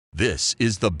This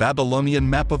is the Babylonian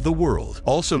map of the world,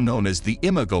 also known as the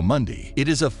Imago Mundi. It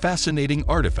is a fascinating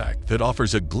artifact that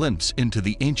offers a glimpse into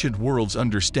the ancient world's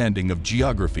understanding of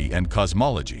geography and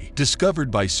cosmology.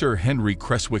 Discovered by Sir Henry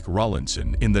Creswick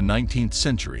Rawlinson in the 19th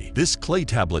century, this clay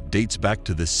tablet dates back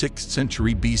to the 6th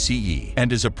century BCE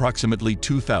and is approximately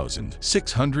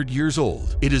 2,600 years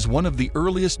old. It is one of the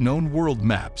earliest known world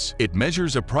maps. It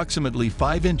measures approximately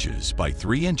 5 inches by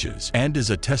 3 inches and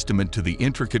is a testament to the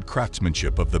intricate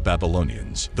craftsmanship of the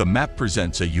Babylonians. The map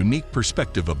presents a unique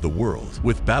perspective of the world,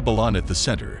 with Babylon at the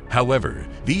center. However,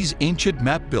 these ancient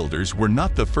map builders were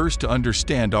not the first to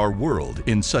understand our world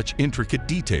in such intricate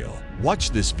detail.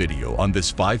 Watch this video on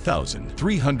this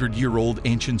 5,300-year-old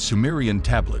ancient Sumerian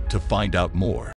tablet to find out more.